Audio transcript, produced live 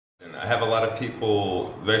I have a lot of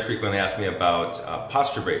people very frequently ask me about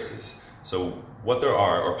posture braces. So what there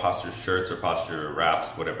are, or posture shirts or posture wraps,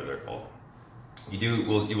 whatever they're called. You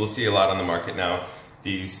will see a lot on the market now.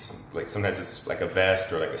 These, like sometimes it's like a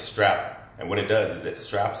vest or like a strap, and what it does is it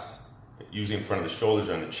straps usually in front of the shoulders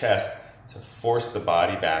or on the chest to force the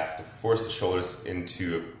body back, to force the shoulders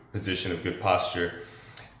into a position of good posture.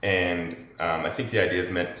 And I think the idea is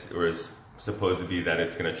meant, or is supposed to be, that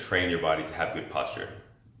it's going to train your body to have good posture.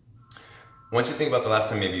 Once you think about the last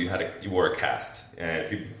time maybe you wore a cast, and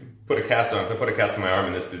if you put a cast on, if I put a cast on my arm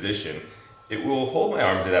in this position, it will hold my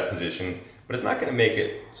arm to that position, but it's not going to make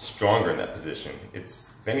it stronger in that position.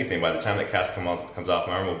 It's, if anything, by the time that cast comes off,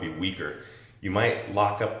 my arm will be weaker. You might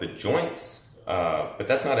lock up the joints, but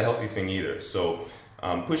that's not a healthy thing either. So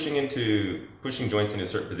pushing joints into a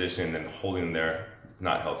certain position and then holding them there,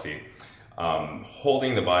 not healthy.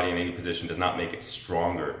 Holding the body in any position does not make it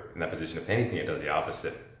stronger in that position. If anything, it does the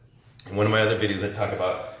opposite. In one of my other videos, I talk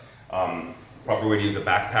about proper way to use a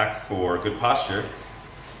backpack for good posture.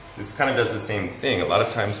 This kind of does the same thing. A lot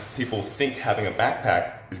of times people think having a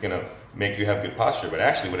backpack is going to make you have good posture, but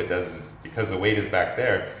actually what it does is, because the weight is back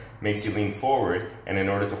there, it makes you lean forward, and in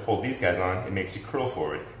order to hold these guys on, it makes you curl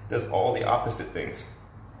forward. It does all the opposite things.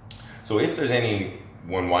 So if there's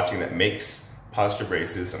anyone watching that makes posture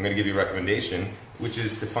braces, I'm going to give you a recommendation, which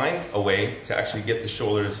is to find a way to actually get the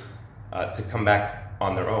shoulders to come back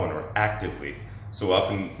on their own, or actively. So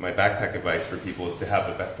often my backpack advice for people is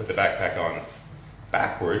to put the backpack on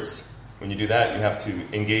backwards. When you do that, you have to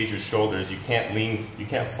engage your shoulders. You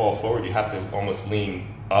can't fall forward. You have to almost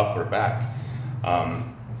lean up or back.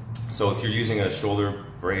 So if you're using a shoulder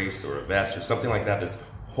brace or a vest or something like that that's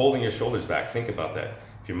holding your shoulders back, think about that.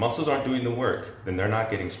 If your muscles aren't doing the work, then they're not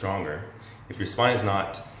getting stronger. If your spine is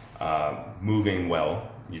not moving well,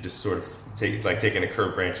 you just sort of it's like taking a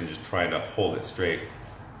curved branch and just trying to hold it straight.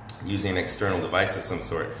 Using an external device of some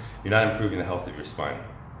sort, you're not improving the health of your spine.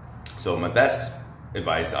 So my best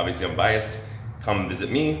advice, obviously I'm biased, come visit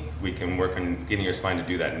me. We can work on getting your spine to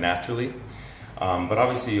do that naturally. But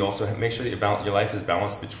obviously you also make sure that your life is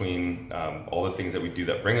balanced between all the things that we do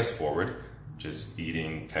that bring us forward, which is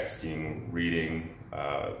eating, texting, reading,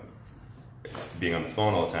 being on the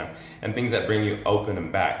phone all the time, and things that bring you open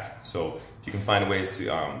and back. So if you can find ways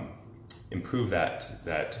to improve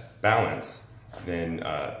that balance, then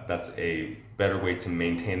that's a better way to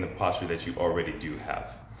maintain the posture that you already do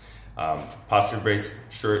have. Posture brace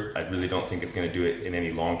shirt, I really don't think it's going to do it in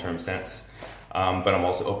any long-term sense, but I'm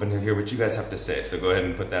also open to hear what you guys have to say. So go ahead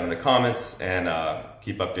and put that in the comments, and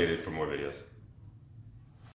keep updated for more videos.